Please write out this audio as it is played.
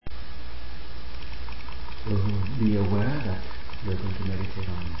So be aware that you're going to meditate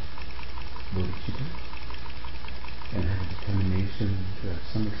on bodhicitta and have a determination to have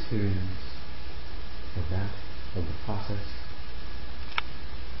some experience of that, of the process.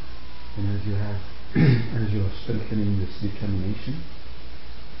 And as you have, as you are strengthening this determination,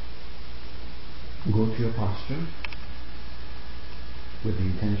 go to your posture with the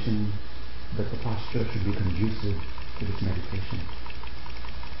intention that the posture should be conducive to this meditation.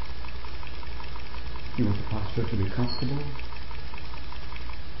 You want the posture to be comfortable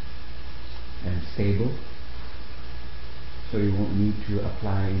and stable, so you won't need to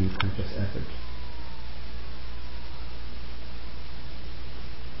apply any conscious effort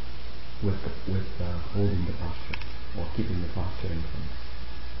with holding the posture or keeping the posture in place.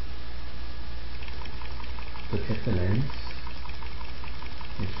 So check the legs.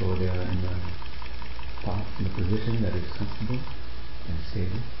 Make sure they are in the position that is comfortable and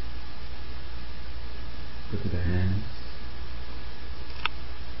stable. Go to the hands.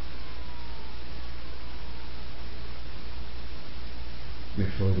 Make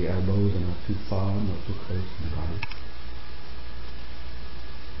sure the elbows are not too far, not too close to the body.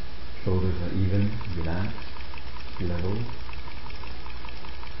 Shoulders are even, relaxed, level.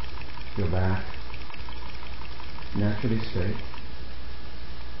 Your back naturally straight.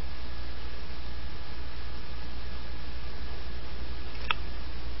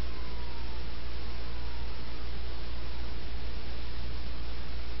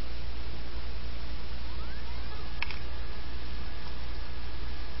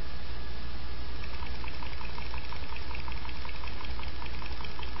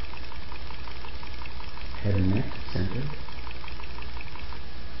 Head and neck centered.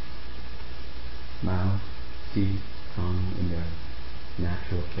 Mouth, teeth, tongue in their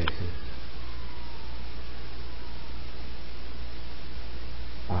natural places.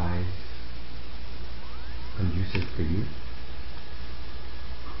 Eyes conducive for you.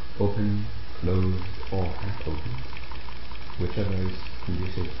 Open, closed, or half open. Whichever is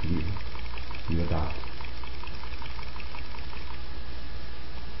conducive to you, you adopt.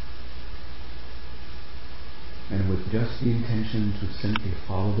 And with just the intention to simply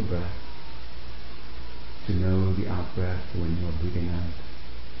follow the breath, to know the out-breath when you're breathing out,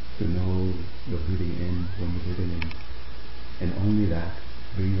 to know you're breathing in when you're breathing in, and only that,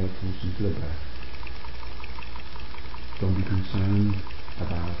 bring your attention to the breath. Don't be concerned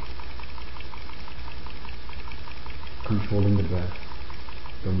about controlling the breath.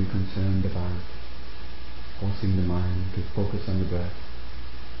 Don't be concerned about forcing the mind to focus on the breath.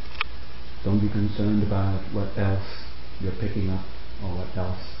 Don't be concerned about what else you're picking up or what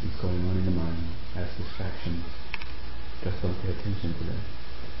else is going on in the mind as distractions. Just don't pay attention to them.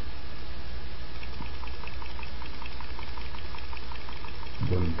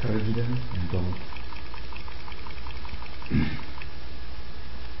 Don't encourage them and don't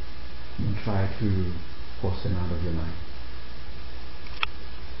try to force them out of your mind.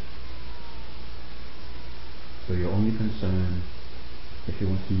 So your only concern, if you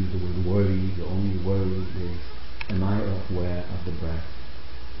want to use the word worry, your only worry is, am I aware of the breath?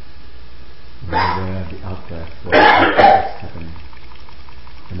 Am I aware of the out-breath, what is happening?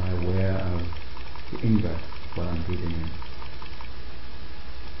 Am I aware of the in-breath, what I'm breathing in?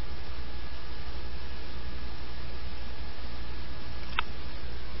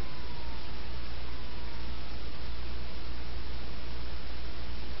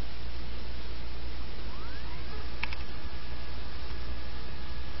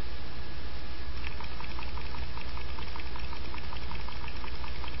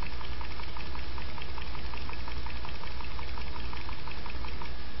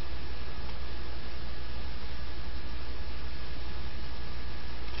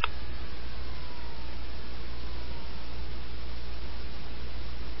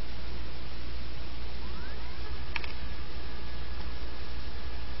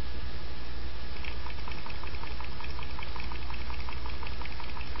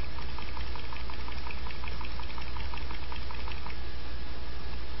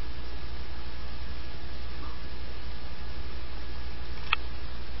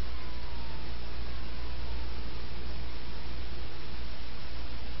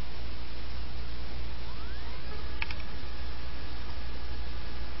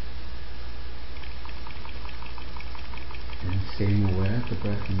 Staying aware of the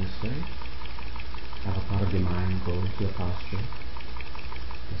breath in this way, have a part of your mind go to the posture.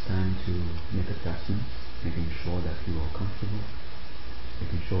 It's time to make adjustments, making sure that you are comfortable,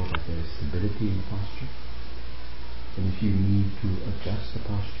 making sure that there is stability in the posture. And if you need to adjust the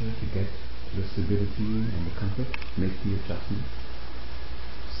posture to get to the stability and the comfort, make the adjustment.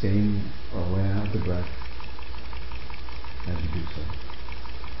 Staying aware of the breath as you do so.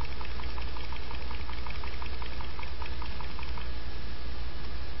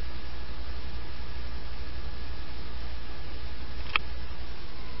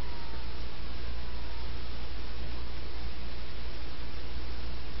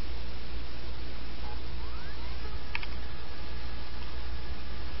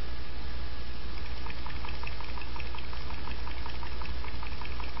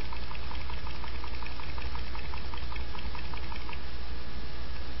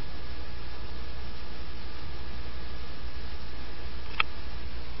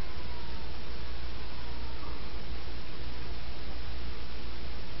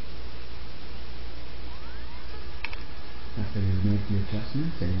 After you've made the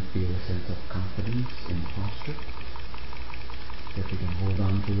adjustments and you feel a sense of confidence in posture, if you can hold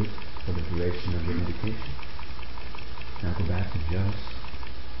on to it for the duration of your meditation. Now go back to just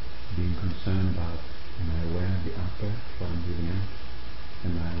being concerned about, am I aware of the out-breath while I'm breathing out?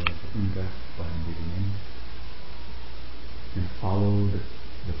 Am I aware of the in-breath while I'm breathing in? And follow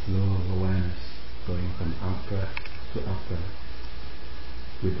the flow of awareness going from out-breath to out-breath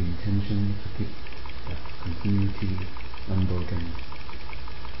with the intention to keep that continuity unbroken,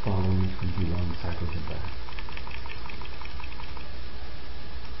 following 21 cycles of breath.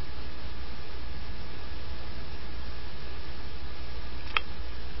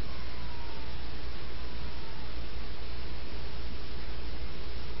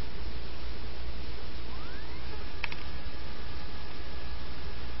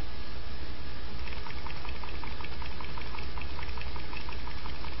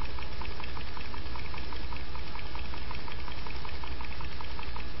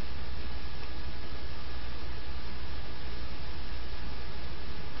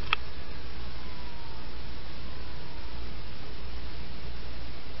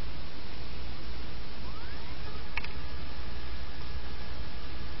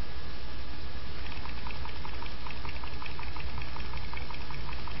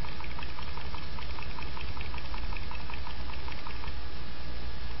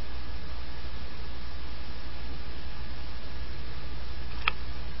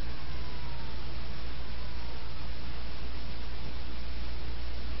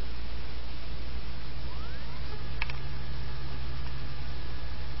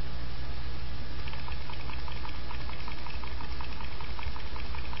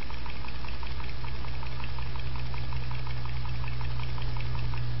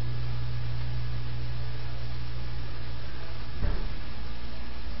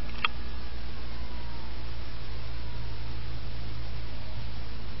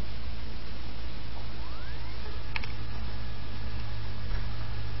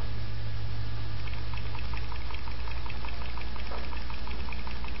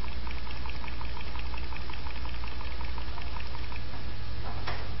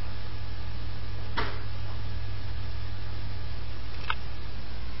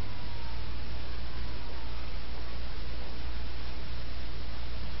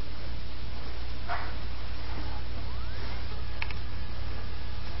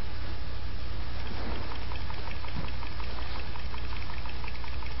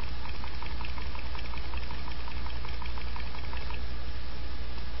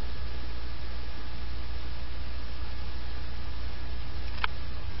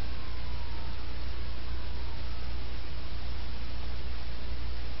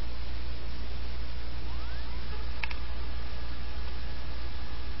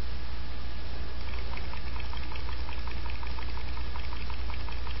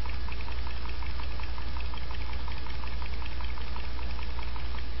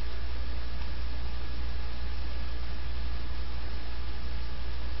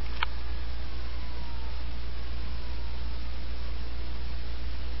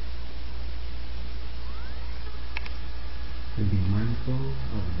 And be mindful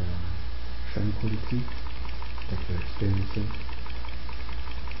of the tranquility that you're experiencing,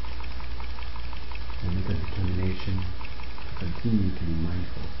 and make a determination to continue to be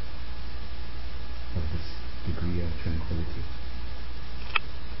mindful of this degree of tranquility.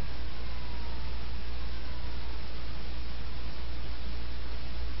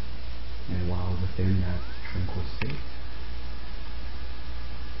 And while within that tranquil state,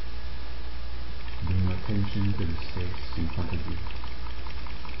 bring your attention to the space in front of you,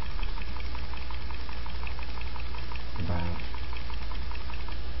 about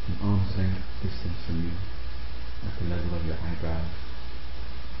an arm's length distance from you, at the level of your eyebrows,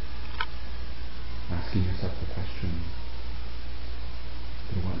 asking yourself the question,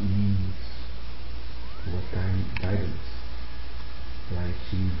 through what means, through what guidance will I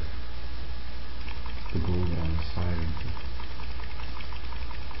achieve the goal that I'm aspiring to?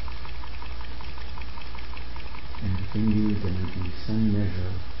 within you there may be some measure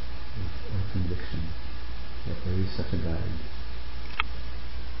of conviction that there is such a guide,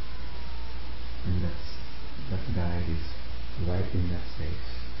 and that guide is right in that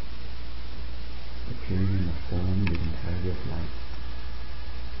space, appearing in the form, the entirety of light.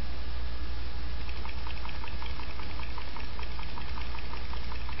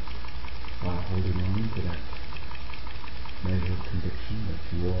 While holding on to that measure of conviction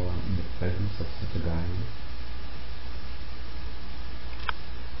that you are in the presence of such a guide,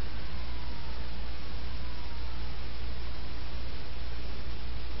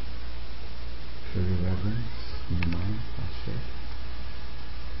 show your reverence in your mind, posture.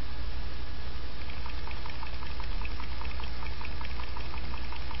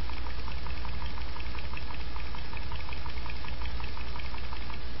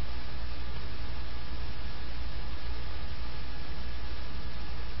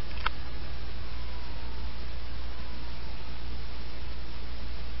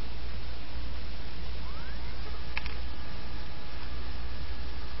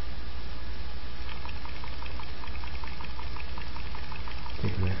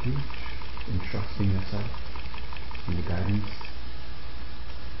 Take refuge in trusting yourself in the guidance.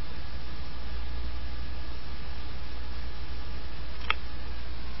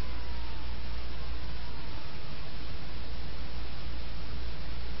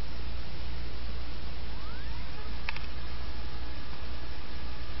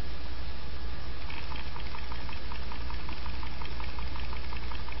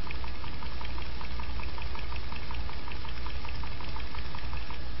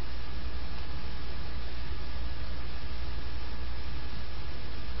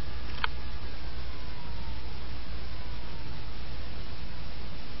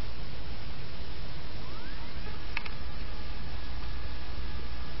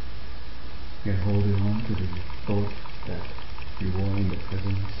 You're holding on to the thought that you are in the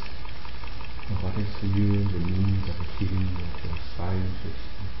presence of what is for you the means of achieving what you're aspiring to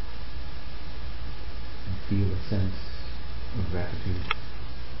achieve. And feel a sense of gratitude.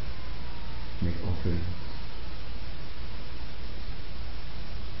 Make offerings.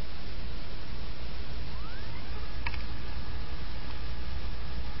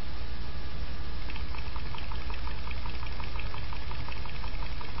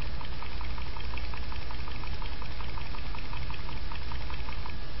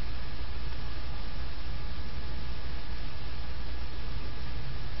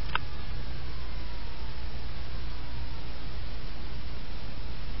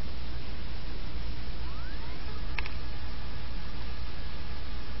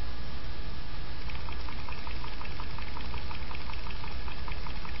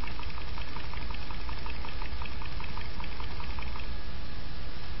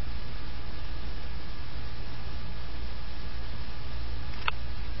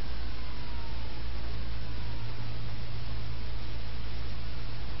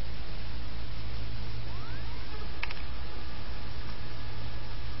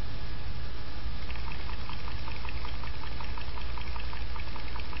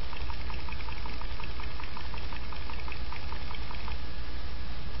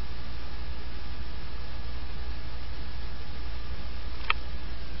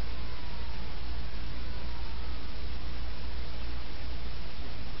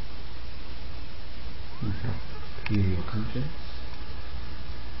 Clear your conscience.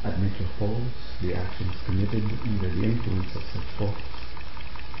 Admit your faults, the actions committed under the influence of such faults.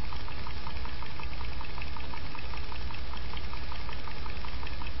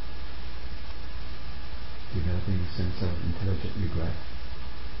 Developing a sense of intelligent regret.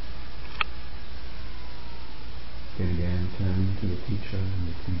 Then again turn to the teacher and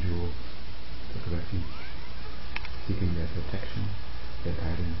the two jewels, take refuge, seeking their protection, their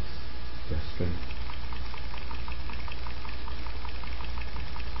guidance, their strength.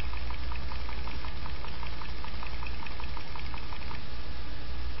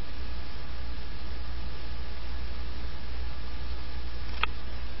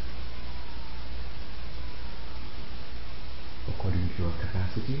 According to your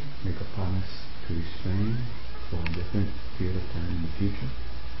capacity, make a promise to restrain for a different period of time in the future.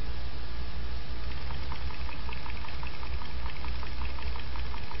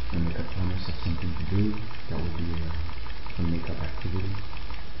 And make a promise of something to do that will be a make-up activity.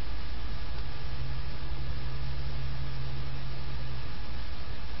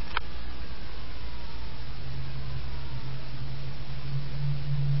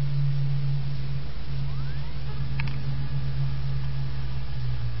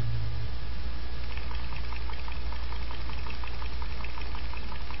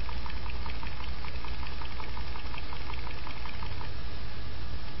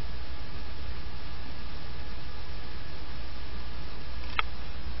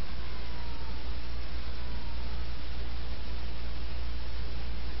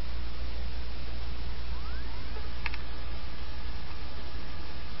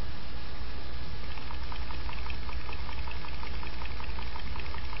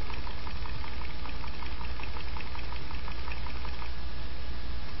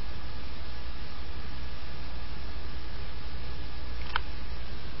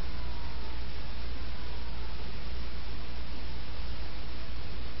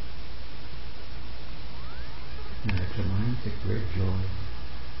 Let your mind take great joy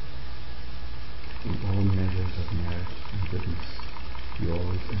in all measures of merit and goodness,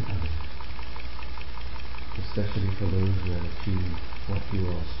 yours and others, especially for those who have achieved what you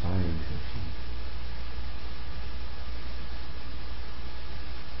are aspiring to achieve.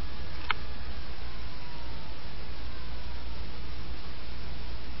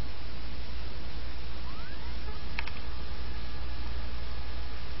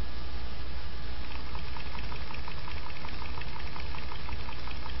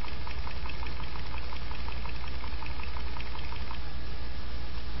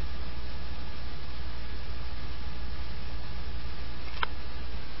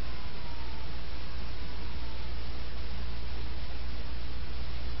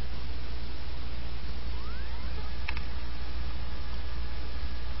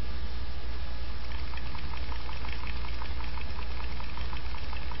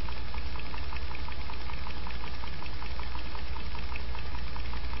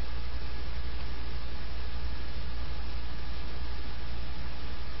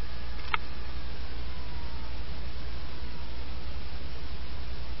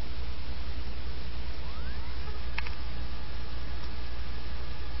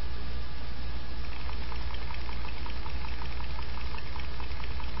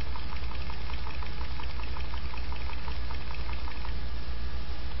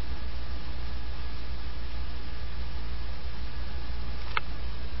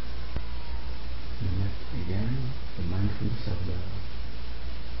 Again, the mindfulness of the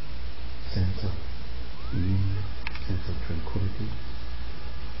sense of ease, sense of tranquility.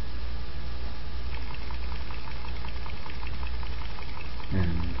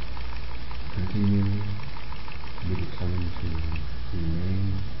 And continue to be determined to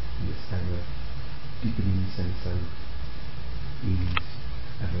remain in this ever deepening sense of ease,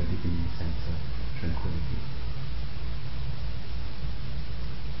 ever deepening sense of tranquility.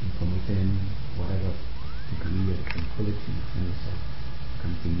 And from within whatever degree of tranquility you find yourself,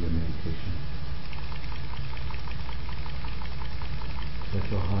 continue your meditation. Let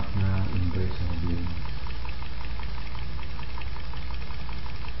your heart now embrace all beings.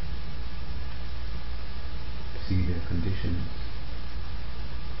 See their conditions.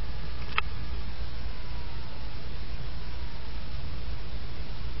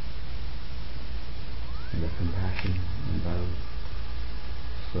 And let compassion and love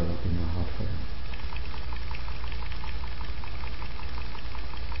swell up in your heart for them.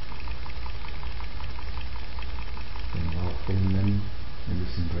 And while holding them in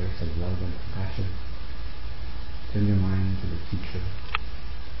this embrace of love and compassion, turn your mind to the teacher.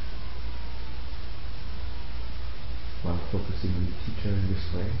 While focusing on the teacher in this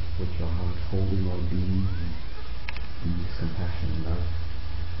way, with your heart holding all beings in this compassion and love,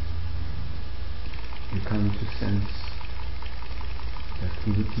 you come to sense that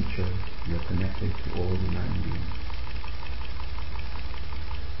through the teacher you are connected to all the enlightened beings.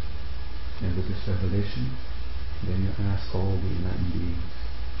 And with this revelation, then you ask all the enlightened beings,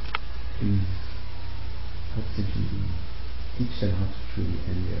 please help sentient beings, teach them how to truly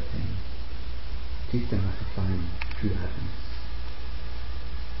end their pain. Teach them how to find true happiness.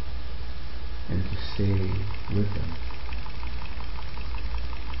 And to stay with them.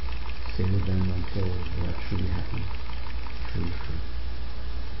 Stay with them until they are truly happy, truly free.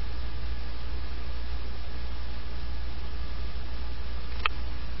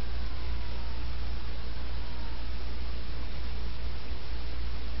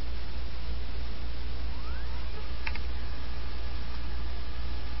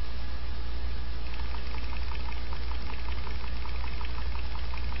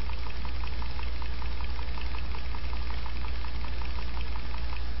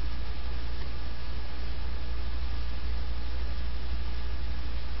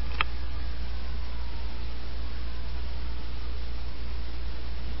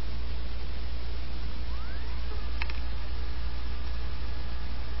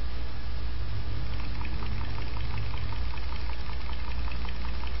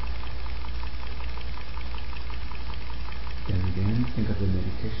 Think of the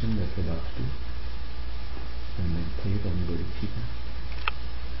meditation that you're about to do, and meditate on bodhicitta,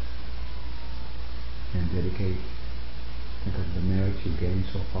 and dedicate, think of the merit you've gained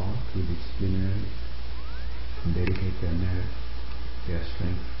so far through disciplinaries, and dedicate their merit, their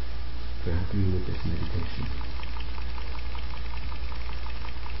strength to help you with this meditation.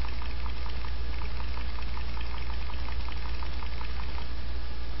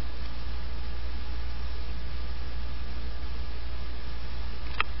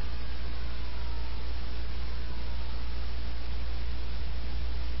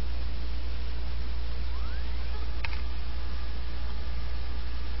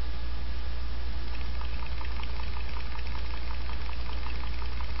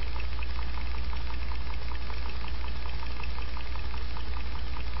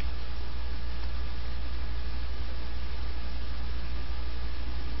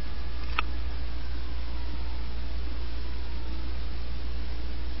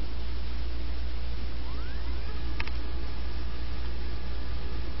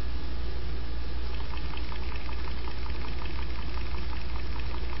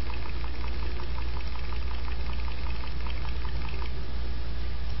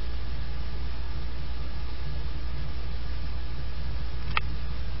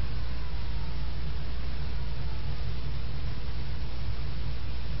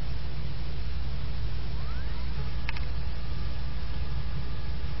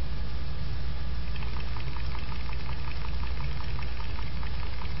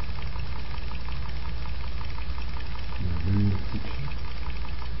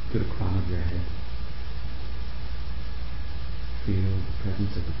 to the crown of your head. Feel the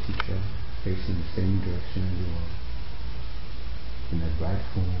presence of the teacher facing the same direction as you are, in that bright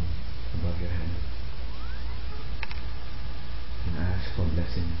form above your head. And ask for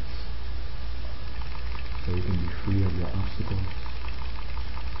blessings so you can be free of your obstacles,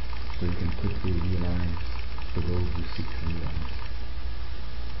 so you can quickly realize the road you seek to realize.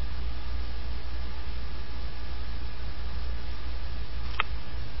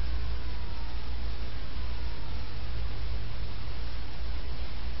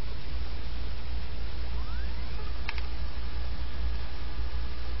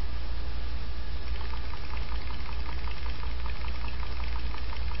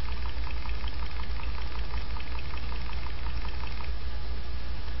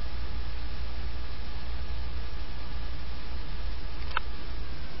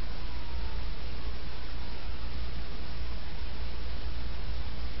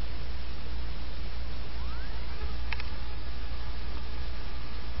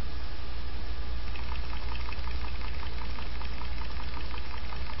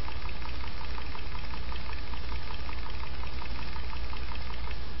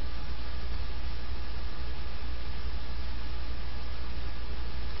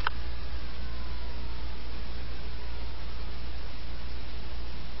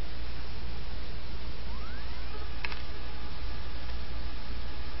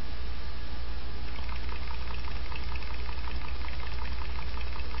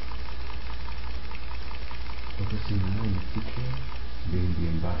 Focusing now on the teacher being the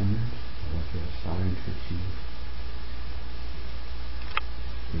embodiment of what you're aspiring to achieve.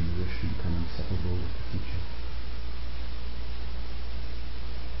 Do you wish to become inseparable with the teacher?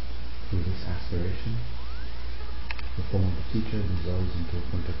 Through this aspiration, the form of the teacher dissolves into a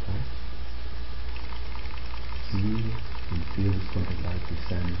point of light. See and feel this point of light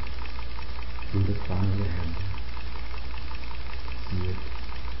descend through the crown of your head. See it,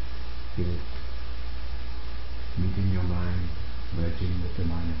 feel it, meeting your mind, merging with the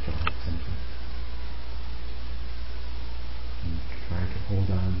mind at your heart center. And try to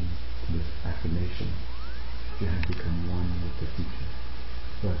hold on to this affirmation that you have become one with the teacher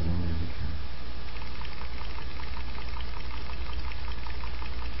for as long as you can.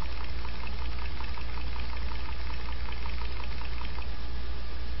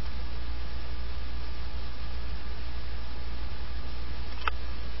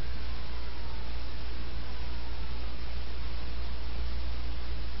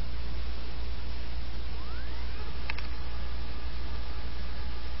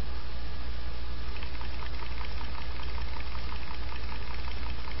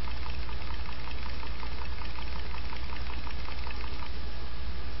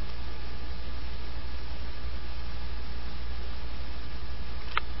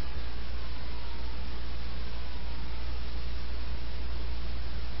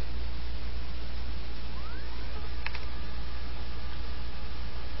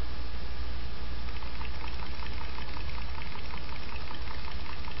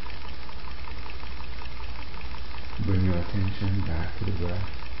 Bring your attention back to the breath,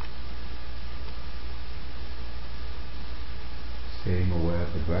 staying aware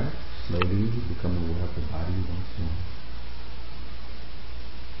of the breath. Slowly become aware of the body once more.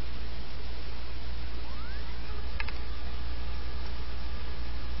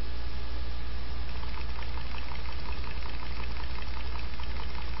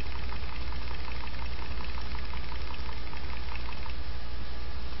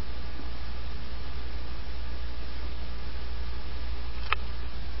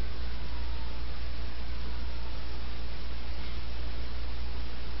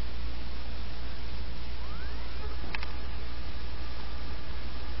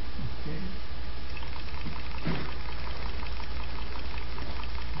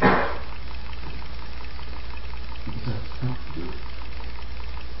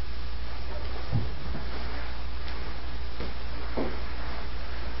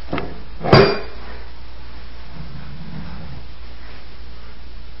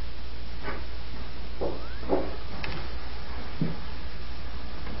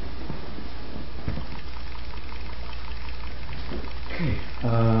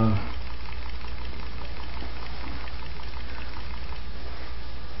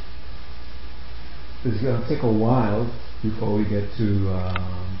 It's going to take a while before we get to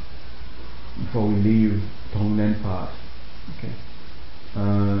before we leave Tonglen part. Okay.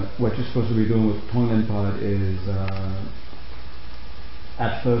 What you're supposed to be doing with Tonglen part is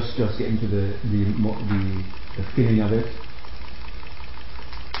at first just get into the feeling of it,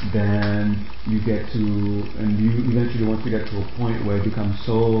 then you get to, and you eventually want to get to a point where it becomes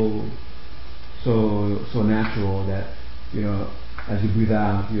so natural that, you know, as you breathe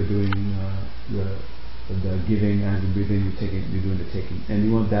out, you're doing the giving, as you breathe in, you're doing the taking, and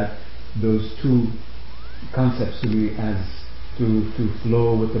you want those two concepts to be to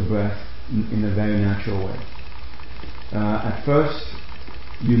flow with the breath in a very natural way. At first,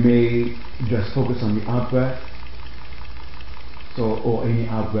 you may just focus on the out breath, or any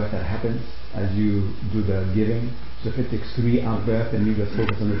out breath that happens as you do the giving. So if it takes 3 out breaths, then you just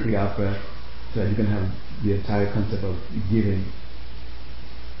focus on the 3 out breaths, so that you can have the entire concept of giving.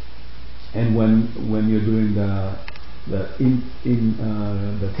 And when you're doing the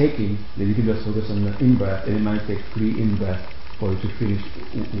taking, then you can just focus on the in breath, and it might take 3 in breaths for you to finish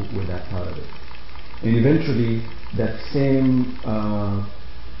with that part of it. And eventually, that same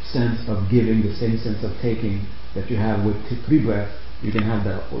sense of giving, the same sense of taking that you have with 3 breaths, you can have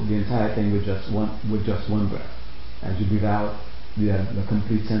the entire thing with just one breath. As you breathe out, you have the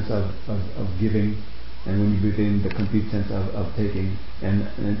complete sense of giving, and when you breathe in, the complete sense of taking, and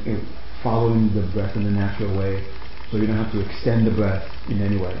following the breath in a natural way, so you don't have to extend the breath in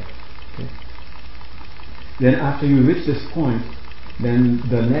any way. Okay? Then after you reach this point, then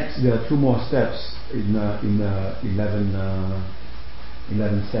there are 2 more steps in the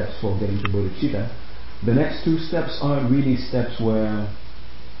 11 steps for getting to bodhicitta. The next 2 steps aren't really steps where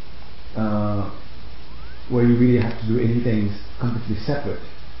you really have to do anything completely separate.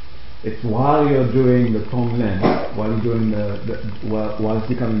 It's while you're doing the Tonglen, while you're doing while it's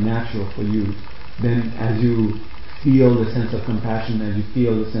becoming natural for you, then as you feel the sense of compassion, as you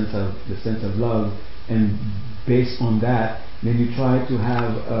feel the sense of love, and based on that, then you try to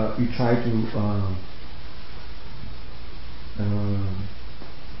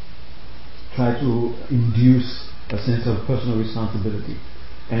induce a sense of personal responsibility,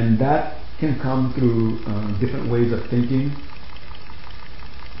 and that can come through different ways of thinking.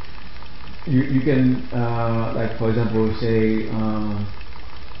 You can, like for example, say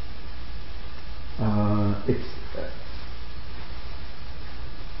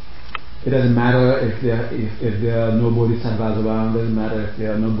it doesn't matter if there are no bodhisattvas around. It doesn't matter if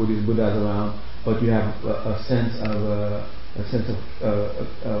there are no Buddhas around, but you have a sense of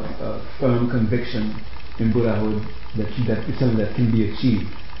firm conviction in Buddhahood that is something that can be achieved.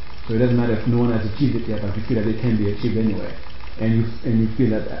 So it doesn't matter if no one has achieved it yet, but you feel that it can be achieved anyway, and you feel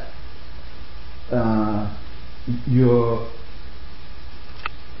that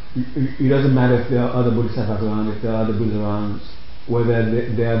it doesn't matter if there are other bodhisattvas around, if there are other Buddhas around, whether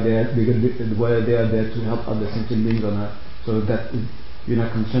they are there to help other sentient beings or not. So that you're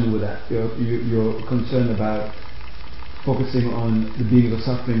not concerned with that. You're concerned about focusing on the beings of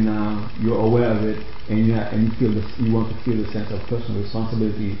suffering now. You're aware of it, and you want to feel the sense of personal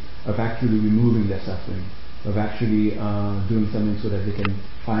responsibility of actually removing their suffering, of actually doing something so that they can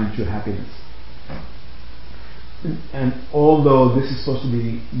find true happiness. And although this is supposed to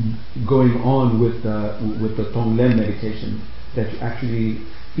be going on with the Tonglen meditation, that you actually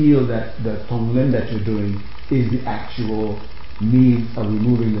feel that the Tonglen that you're doing is the actual means of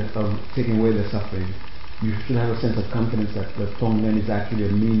taking away the suffering, you should have a sense of confidence that the Tonglen is actually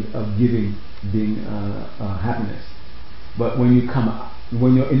a means of being happiness. But when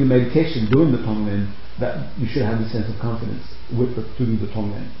you're in the meditation doing the Tonglen, that you should have the sense of confidence to do the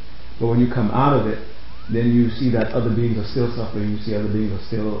Tonglen. But when you come out of it, then you see that other beings are still suffering, you see other beings are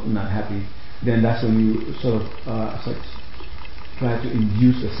still not happy, then that's when you sort of try to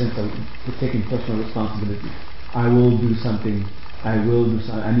induce a sense of taking personal responsibility. I will do something, I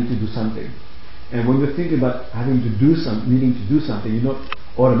need to do something. And when you're thinking about needing to do something, you don't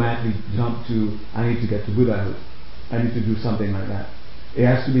automatically jump to, I need to get to Buddhahood, I need to do something like that. It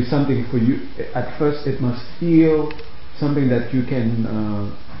has to be something for you. At first it must feel something that you can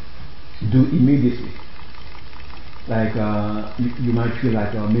do immediately. Like you might feel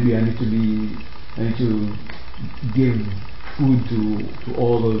like maybe I need to give food to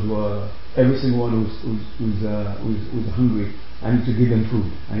all those every single one who's hungry. I need to give them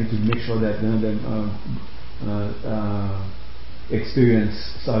food. I need to make sure that none of them experience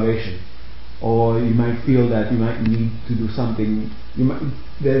starvation. Or you might feel that you might need to do something. You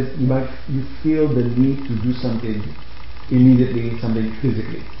feel the need to do something immediately, something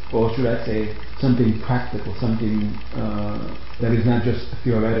physically, or should I say something practical, something that is not just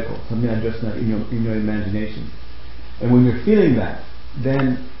theoretical, something that's just not in your imagination. And when you're feeling that,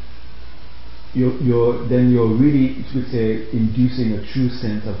 then you're really, you could say, inducing a true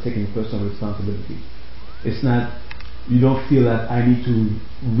sense of taking personal responsibility. It's not, you don't feel that I need to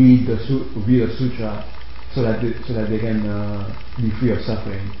read a sutra so that they can be free of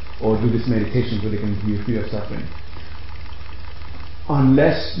suffering, or do this meditation so they can be free of suffering.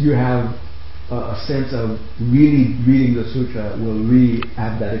 Unless you have a sense of really reading the sutra will really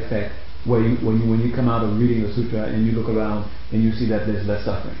have that effect, where when you come out of reading the sutra and you look around and you see that there's less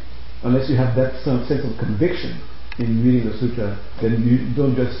suffering. Unless you have that sense of conviction in reading the sutra, then you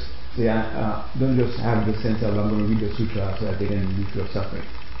don't just say, don't just have the sense of, I'm going to read the sutra so that they can be free of suffering.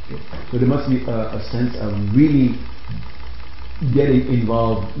 Okay? So there must be a sense of really getting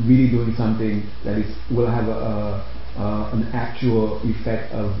involved, really doing something that will have an actual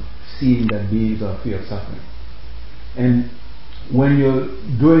effect of seeing that beings are free of suffering. And when you're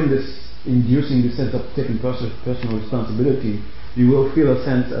doing this, inducing the sense of taking personal responsibility, you will feel a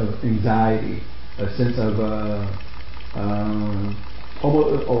sense of anxiety, a sense of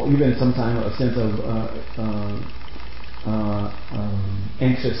almost, or even sometimes a sense of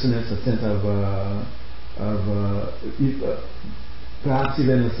anxiousness, a sense of perhaps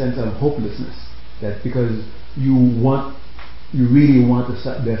even a sense of hopelessness. That because you really want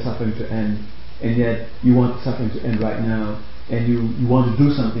their suffering to end, and yet you want the suffering to end right now, and you want to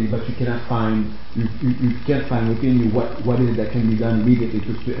do something, but you cannot find, you can't find within you what is it that can be done immediately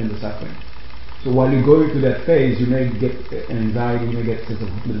to end the suffering. So while you're going through that phase, you may get anxiety, you may get a sense of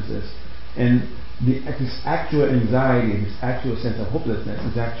hopelessness, and this actual anxiety, this actual sense of hopelessness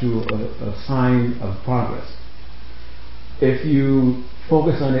is actually a sign of progress. If you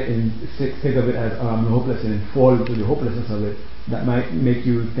focus on it and think of it as I'm hopeless and fall into the hopelessness of it, that might make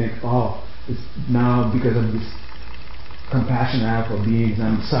you think, oh, it's now because of this compassion I have for beings,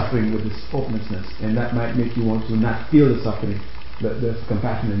 I'm suffering with this hopelessness, and that might make you want to not feel the suffering, the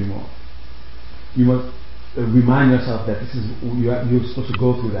compassion anymore. You must remind yourself that this is you're supposed to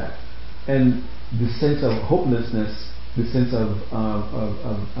go through that, and the sense of hopelessness, the sense of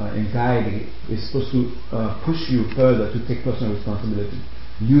anxiety is supposed to push you further to take personal responsibility.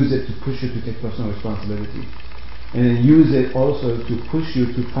 Use it to push you to take personal responsibility, and then use it also to push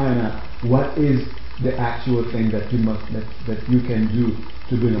you to find out what is the actual thing that you can do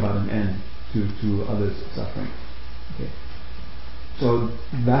to bring about an end to others' suffering. Okay. So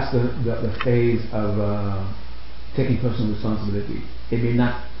that's the phase of taking personal responsibility. It may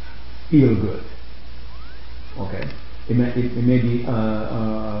not feel good. Okay. It may be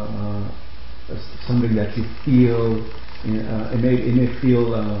something that you feel. It may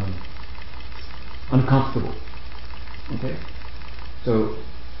feel uncomfortable. Okay. So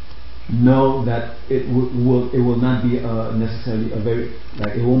know that it will not be necessarily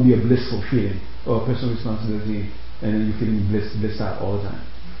it won't be a blissful feeling or a personal responsibility, and then you're feeling blissed out all the time.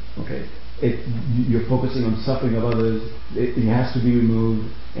 Okay. You're focusing on suffering of others. It has to be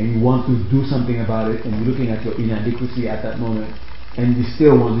removed, and you want to do something about it, and you're looking at your inadequacy at that moment, and you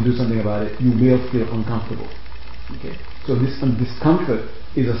still want to do something about it. You will feel uncomfortable. Okay. So this discomfort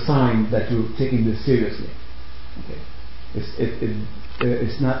is a sign that you're taking this seriously. Okay.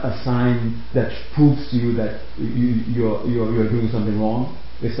 It's not a sign that proves to you that you're doing something wrong.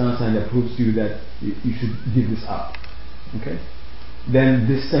 It's not a sign that proves to you that you should give this up. Okay. Then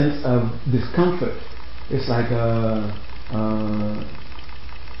this sense of discomfort is like the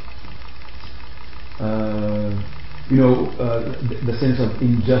sense of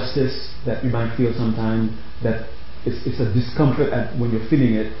injustice that you might feel sometimes, that it's a discomfort when you're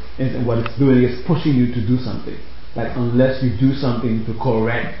feeling it, and what it's doing is pushing you to do something. Like unless you do something to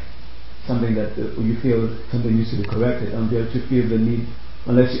correct something that you feel something needs to be corrected, until you feel the need,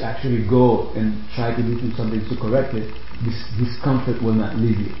 unless you actually go and try to do something to correct it, this discomfort will not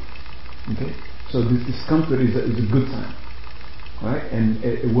leave you. Okay? So this discomfort is a good sign. Right? And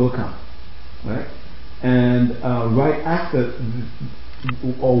it will come. Right? And right after,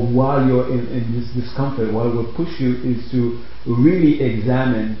 or while you're in this discomfort, what will push you is to really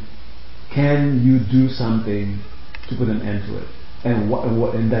examine, can you do something to put an end to it? And what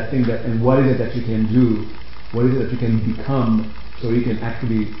is it that you can do? What is it that you can become so you can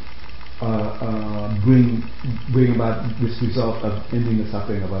actually bring about this result of ending the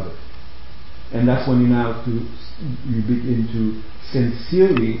suffering of others? And that's when you begin to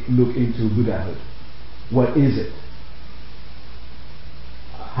sincerely look into Buddhahood. What is it?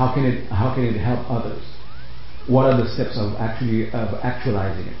 How can it help others? What are the steps of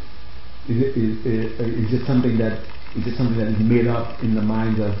actualizing it? Is it something that is made up in the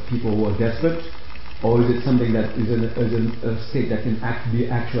minds of people who are desperate, or is it something that is a state that can be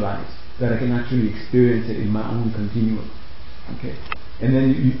actualized, that I can actually experience it in my own continuum? Okay, and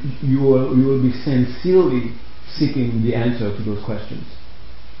then you will be sincerely seeking the answer to those questions.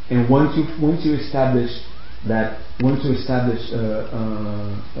 And once you establish a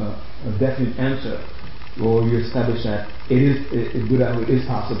definite answer, or you establish that Buddhahood is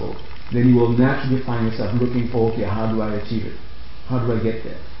possible, then you will naturally find yourself looking for, okay, how do I achieve it? How do I get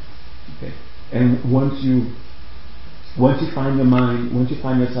there? Okay, and once you find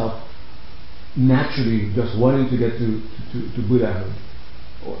yourself naturally just wanting to get to Buddhahood,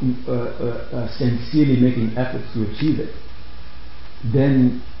 sincerely making efforts to achieve it,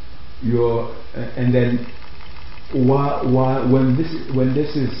 then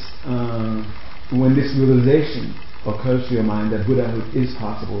when this realization occurs to your mind that Buddhahood is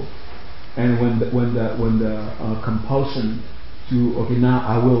possible, and when the compulsion to, okay, now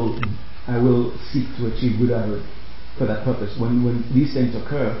I will seek to achieve Buddhahood for that purpose, when these things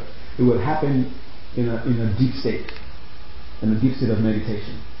occur, it will happen in a deep state, of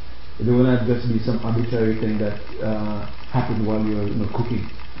meditation. It will not just be some arbitrary thing that happens while you're cooking,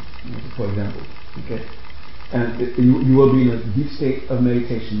 for example. Okay, and you will be in a deep state of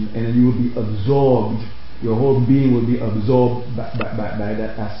meditation, and then you will be absorbed. Your whole being will be absorbed by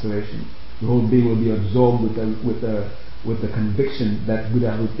that aspiration. Your whole being will be absorbed with the conviction that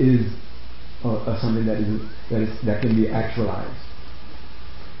Buddhahood is something that can be actualized.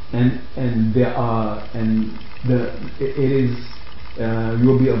 You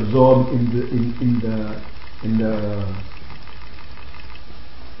will be absorbed in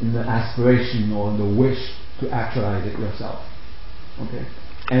the aspiration or the wish to actualize it yourself. Okay,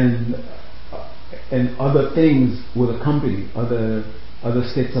 and other things will accompany, other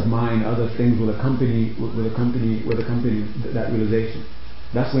states of mind, other things will accompany that realization.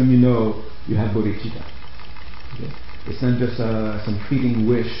 That's when you know you have bodhicitta. Okay? It's not just some fleeting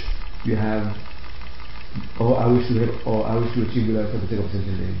wish you have. I wish to achieve Buddha for the sake of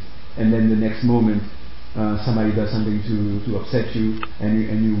centuries, and then the next moment somebody does something to upset you,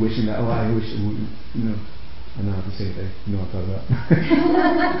 and you wishing that, I wish, I know how to say it. You know what I'm talking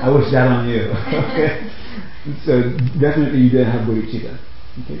about. I wish that on you. Okay? So definitely you didn't have bodhicitta.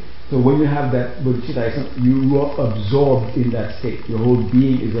 Okay? So when you have that bodhicitta, you are absorbed in that state. Your whole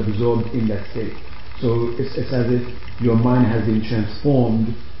being is absorbed in that state. So it's as if your mind has been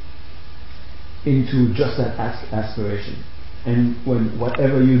transformed into just that aspiration. And when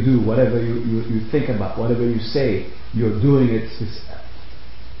whatever you do, whatever you think about, whatever you say, you're doing it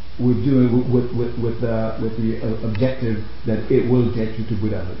with the objective that it will get you to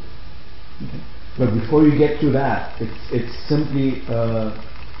Buddhahood. Okay? But before you get to that, it's simply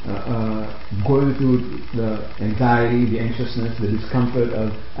going through the anxiety, the anxiousness, the discomfort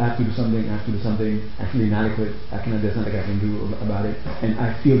of I have to do something, I feel inadequate, there's nothing I can do about it, and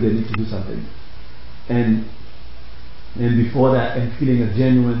I feel the need to do something. And before that, and feeling a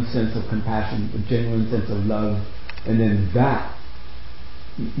genuine sense of compassion, a genuine sense of love, and then that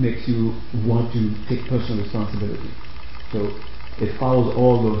makes you want to take personal responsibility. So it follows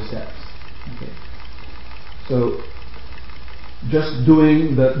all those steps. Okay. So just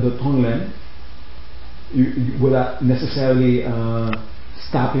doing the Tonglen without necessarily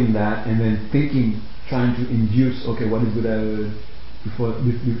stopping that and then trying to induce, okay, what is Buddha before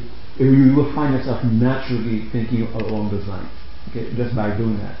you will find yourself naturally thinking along those lines. Okay, just by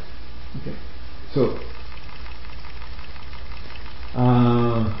doing that. Okay, so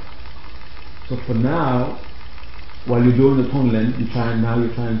for now, while you're doing the Tonglen, you're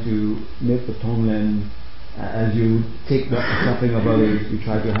trying to make the Tonglen as you take the suffering of others, you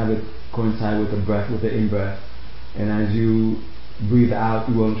try to have it coincide with the breath, with the in-breath, and as you breathe out,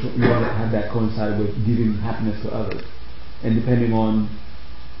 you want to have that coincide with giving happiness to others. And depending on,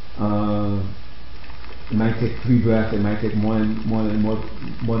 it might take 3 breaths, it might take more than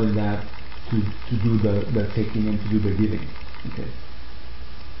that to do the taking and to do the giving. Okay,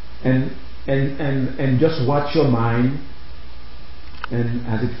 and just watch your mind, and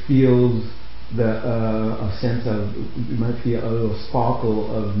as it feels a sense of, you might feel a little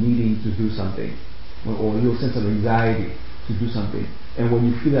sparkle of needing to do something, or a little sense of anxiety to do something. And when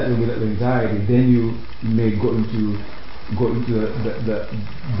you feel that little bit of anxiety, then you may go into the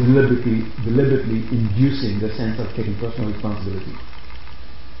deliberately inducing the sense of taking personal responsibility.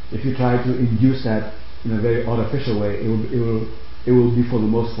 If you try to induce that in a very artificial way, it will be for the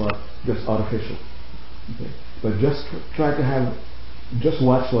most part just artificial. Okay? But just try to just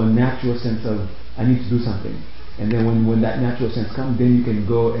watch for a natural sense of I need to do something, and then when that natural sense comes, then you can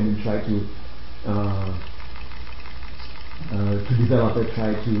go and then try to develop it,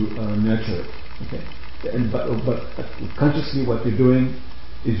 try to nurture it. Okay, but consciously what you're doing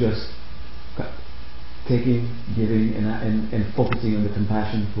is just taking, giving, and focusing on the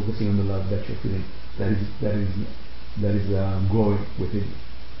compassion, focusing on the love that you're feeling. That is growing within you.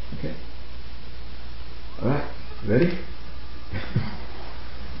 Okay. All right. Ready?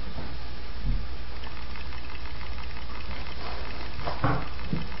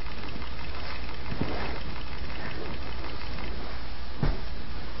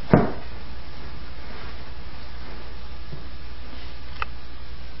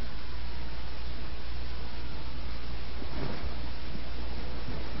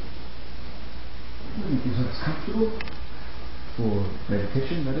 make yourselves comfortable for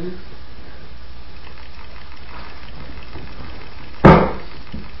meditation, that is.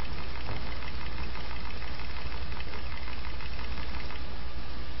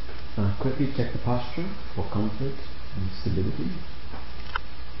 Quickly check the posture for comfort and stability.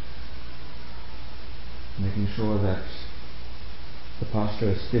 Making sure that the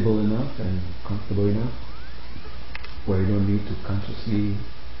posture is stable enough and comfortable enough where you don't need to consciously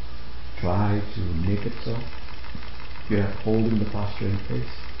try to make it so. You're holding the posture in place.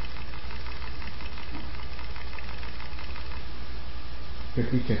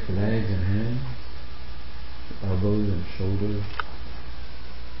 Quickly check the legs and hands, the elbows and shoulders,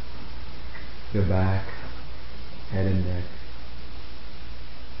 your back, head and neck,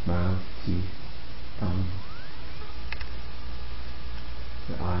 mouth, teeth, tongue,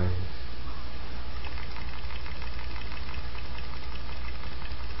 the eyes.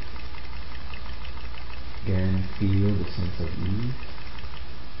 Again, feel the sense of ease.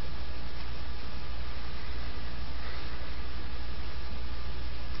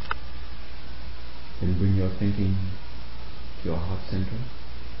 Then bring your thinking to your heart center.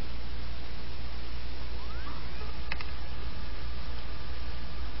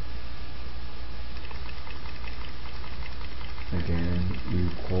 Again,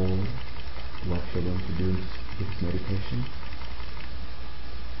 recall what you're going to do with this meditation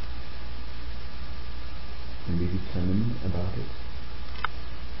and be determined about it.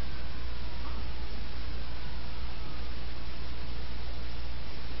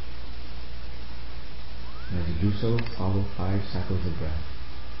 And as you do so, follow 5 cycles of breath.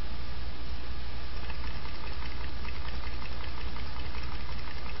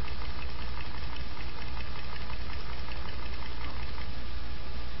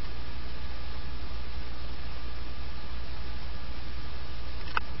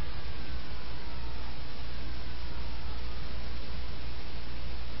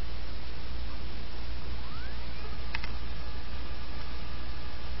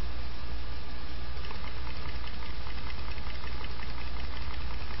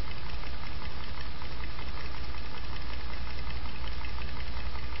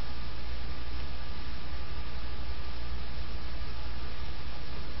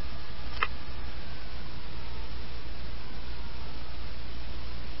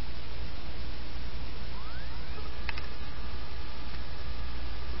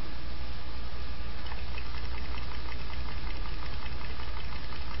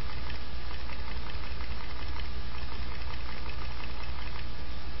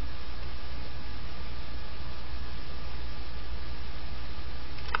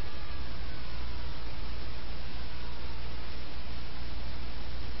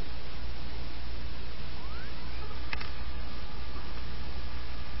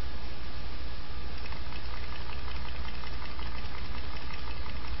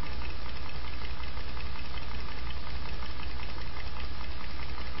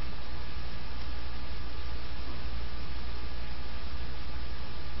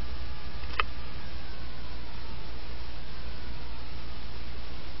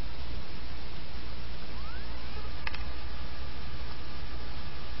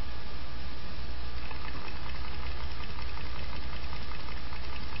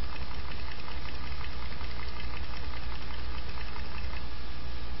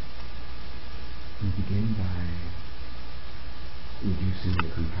 Begin by reducing the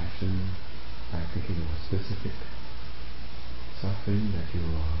compassion by thinking of a specific suffering that you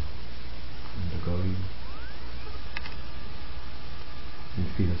are undergoing, and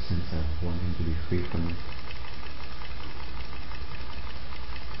feel a sense of wanting to be free from it.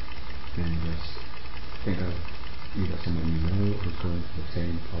 And just think of either someone you know who's going through the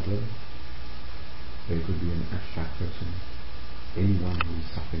same problem, or it could be an abstract person, anyone who is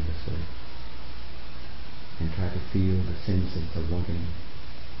suffering this way. And try to feel the same sense of wanting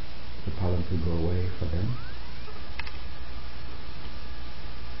the problem to go away for them.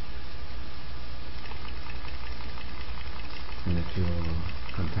 And that your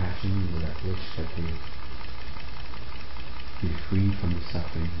compassion will at wish that they be free from the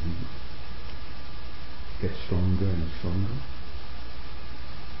suffering and get stronger and stronger.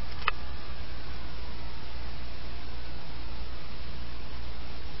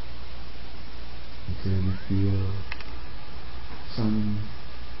 Until you feel some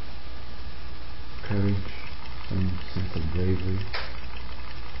courage, some sense of bravery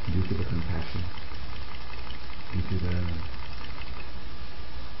due to the compassion, due to the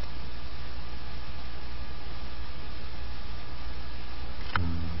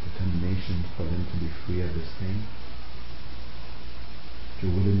determination for them to be free of this pain,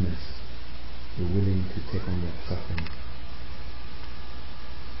 your willingness you're willing to take on that suffering.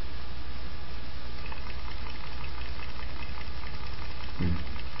 And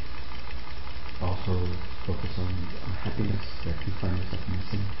also focus on happiness that you find yourself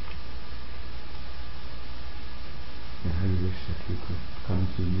missing, and how you wish that you could come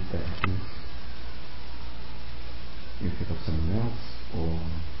to meet that happiness. You think of someone else or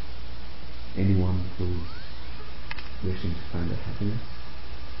anyone who's wishing to find that happiness.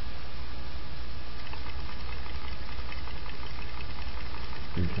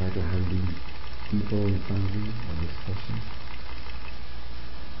 And try to have the people in front of you or this person,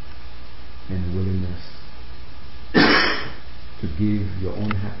 and the willingness to give your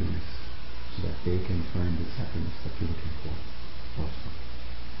own happiness so that they can find this happiness that you're looking for also.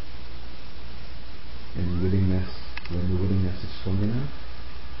 And willingness, when the willingness is strong enough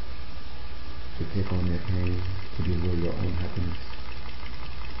to take on their pain, to give away your own happiness,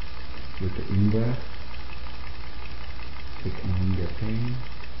 with the in-breath, take on their pain,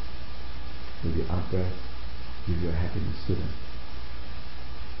 with the out-breath, give your happiness to them.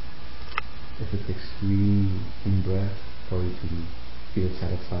 If it takes 3 in-breath for you to feel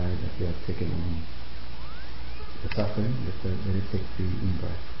satisfied that they have taken on the suffering, let it take 3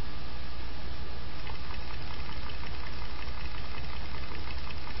 in-breath.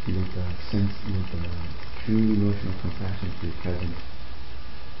 You want the sense, you want the true emotion of compassion to be present.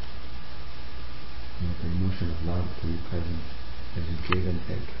 You want the emotion of love to be present as you give and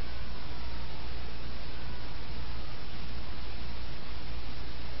take.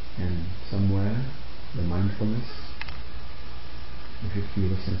 And somewhere, the mindfulness, if you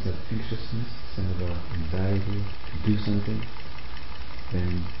feel a sense of anxiousness, a sense of anxiety to do something,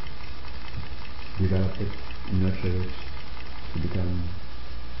 then develop it, nurture it to become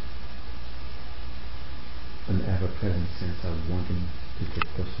an ever-present sense of wanting to take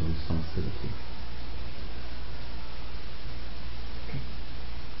personal responsibility. Okay.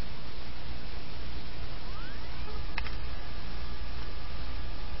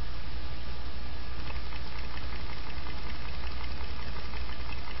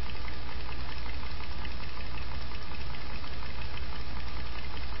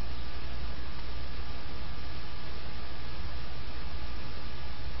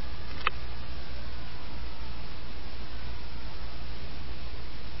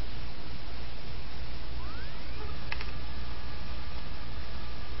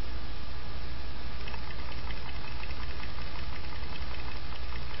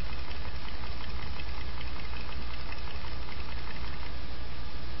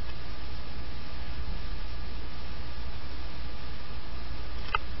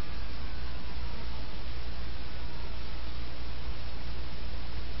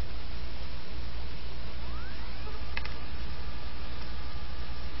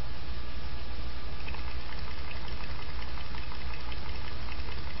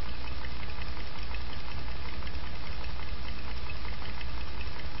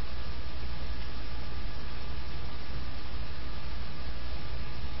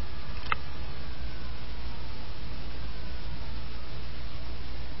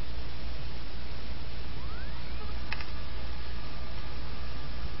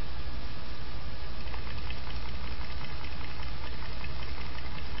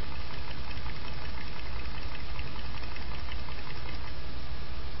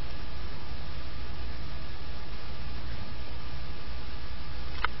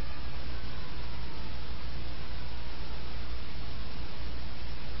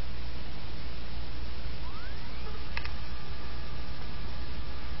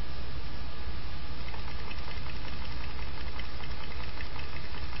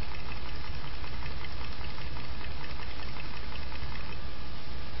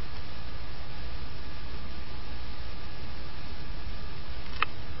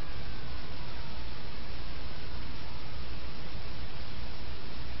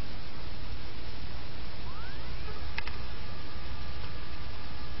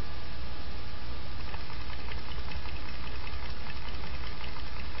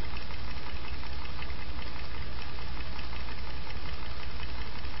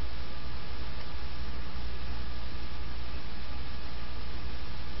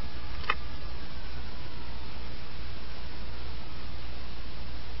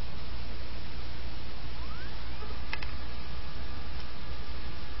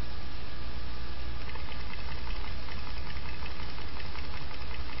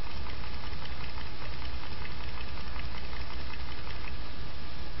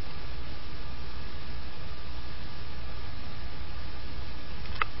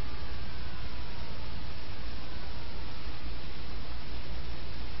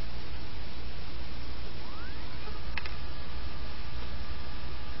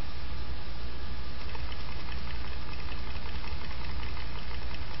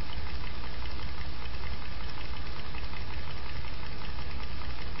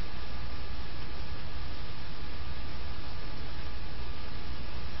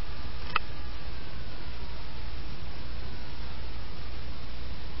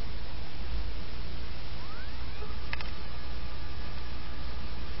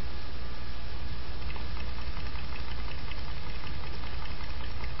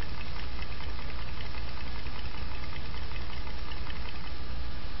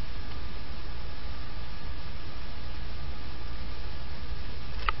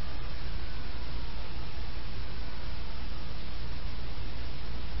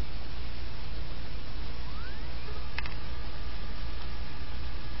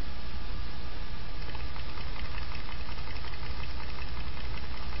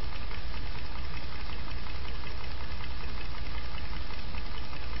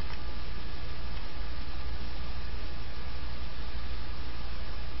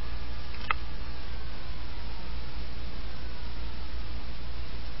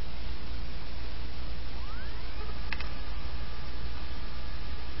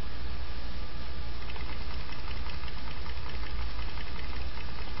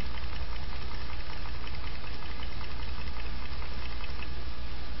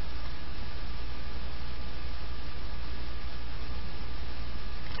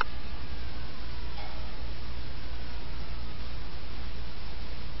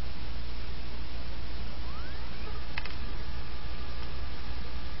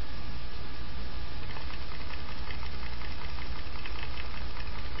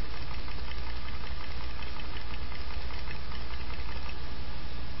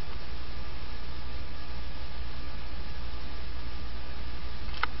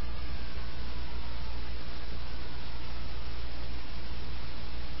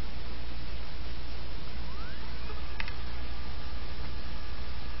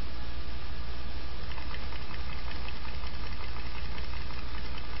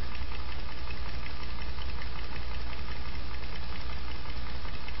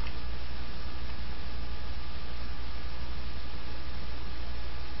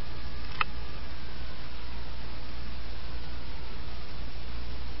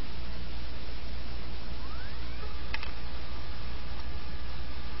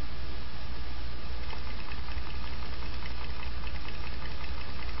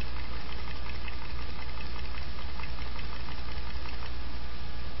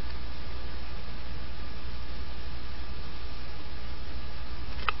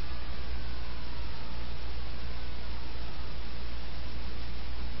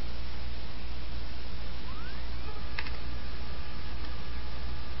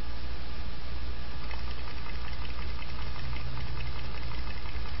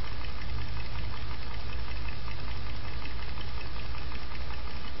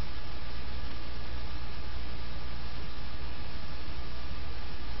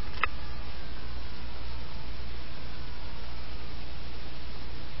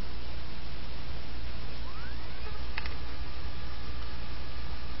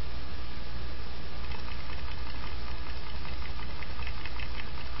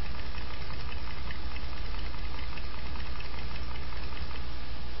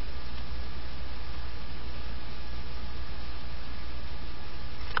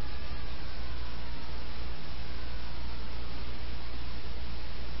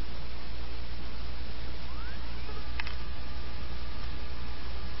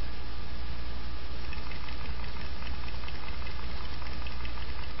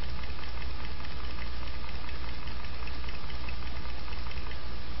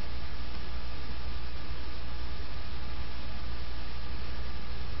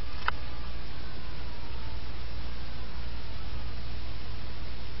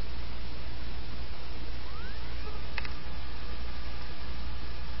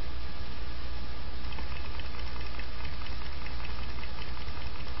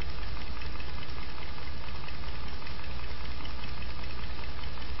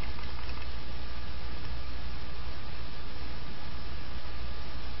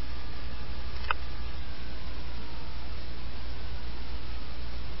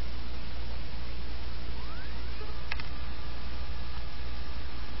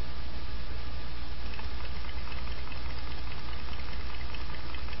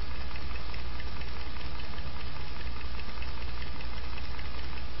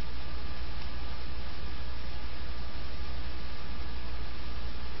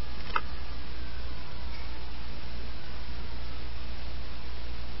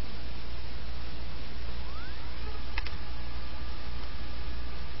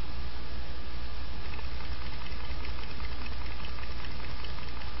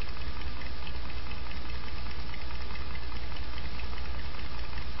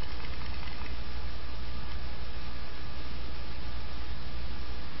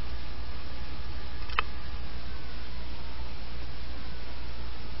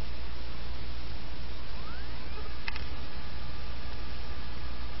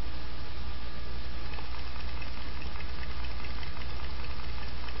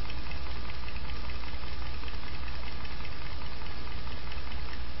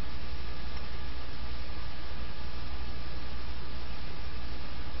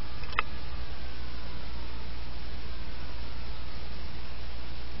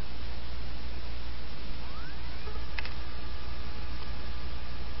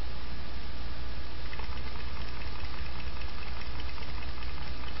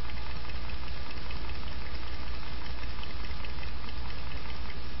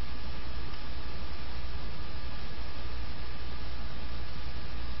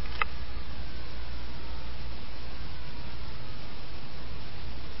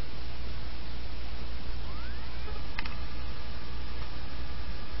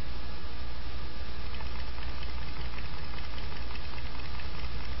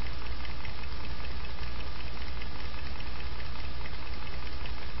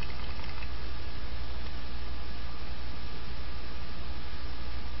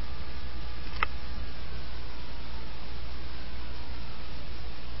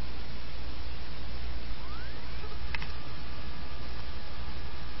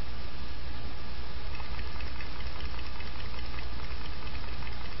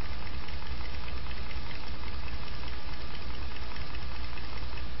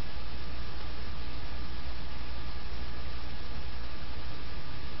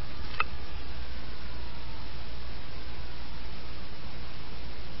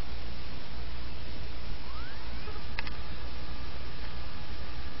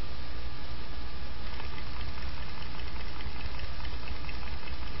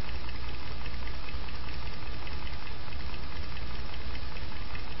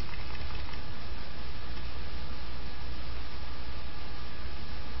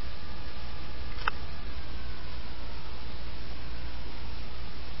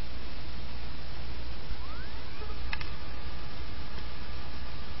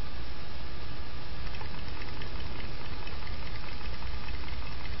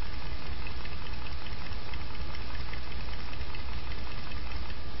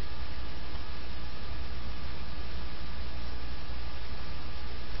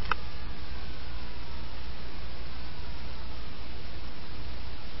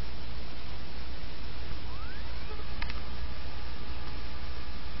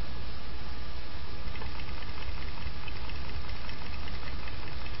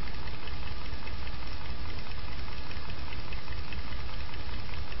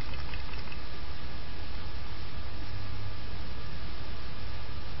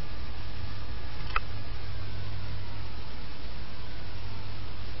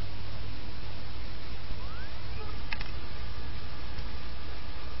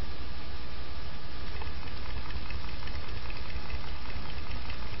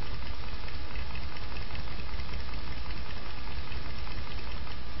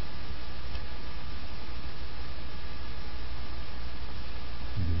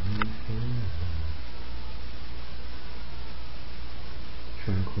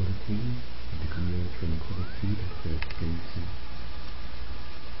 tranquility, the degree of tranquility that you're experiencing.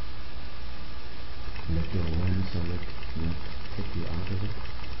 Let your awareness of it not take you out of it.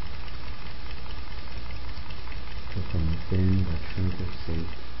 So from within that tranquil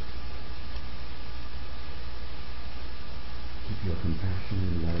state, keep your compassion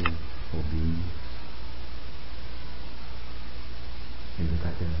and love for beings, and look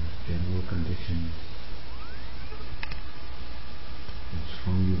at the general conditions, and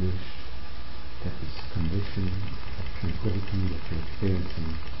strongly wish that this condition of tranquility that you're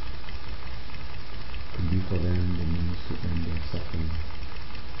experiencing could be for them the means to end their suffering,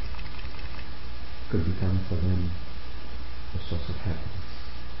 could become for them a source of happiness.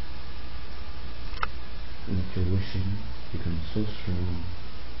 And that your wishing becomes so strong,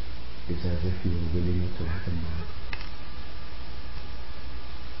 it's as if you were willing it to happen now.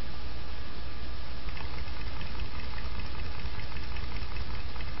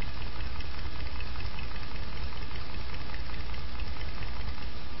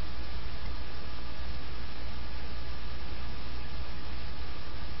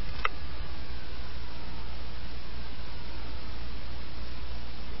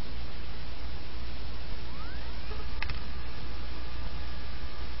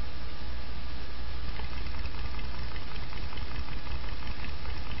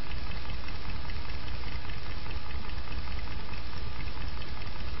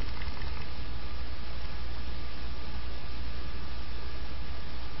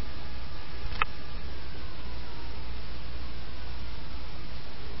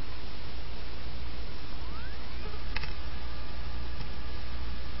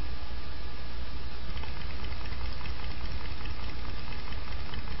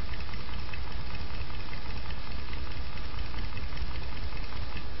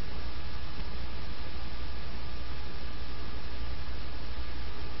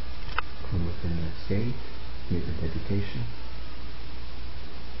 State, make a dedication,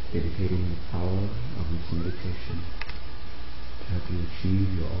 dedicating the power of this meditation to help you achieve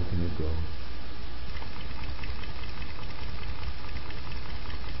your ultimate goal.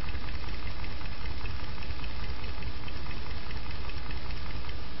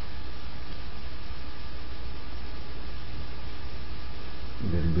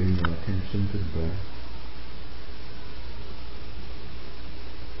 Then bring your attention to the breath.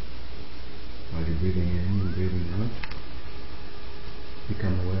 While you're breathing in and breathing out,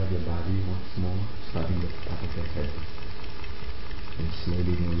 become aware of your body once more, starting with the top of your head, and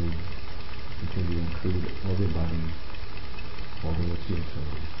slowly move until you include all your body, all the way to your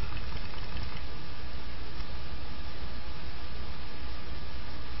toes.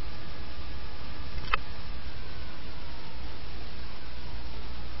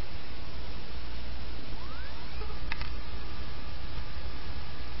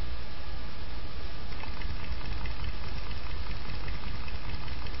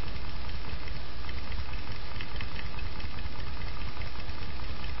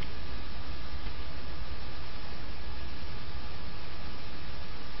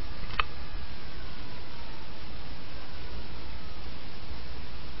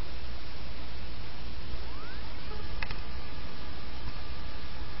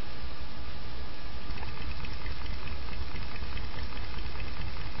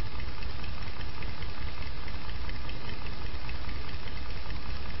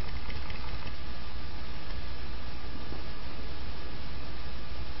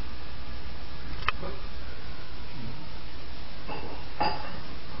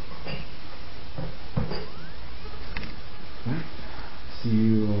 See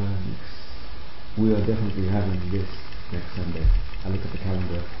you next. We are definitely having this next Sunday. I look at the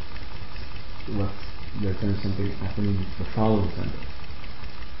calendar. There's going to be something happening the following Sunday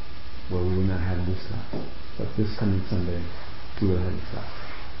where we will not have this class. But this coming Sunday, we will have this class.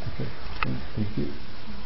 Okay. Thank you.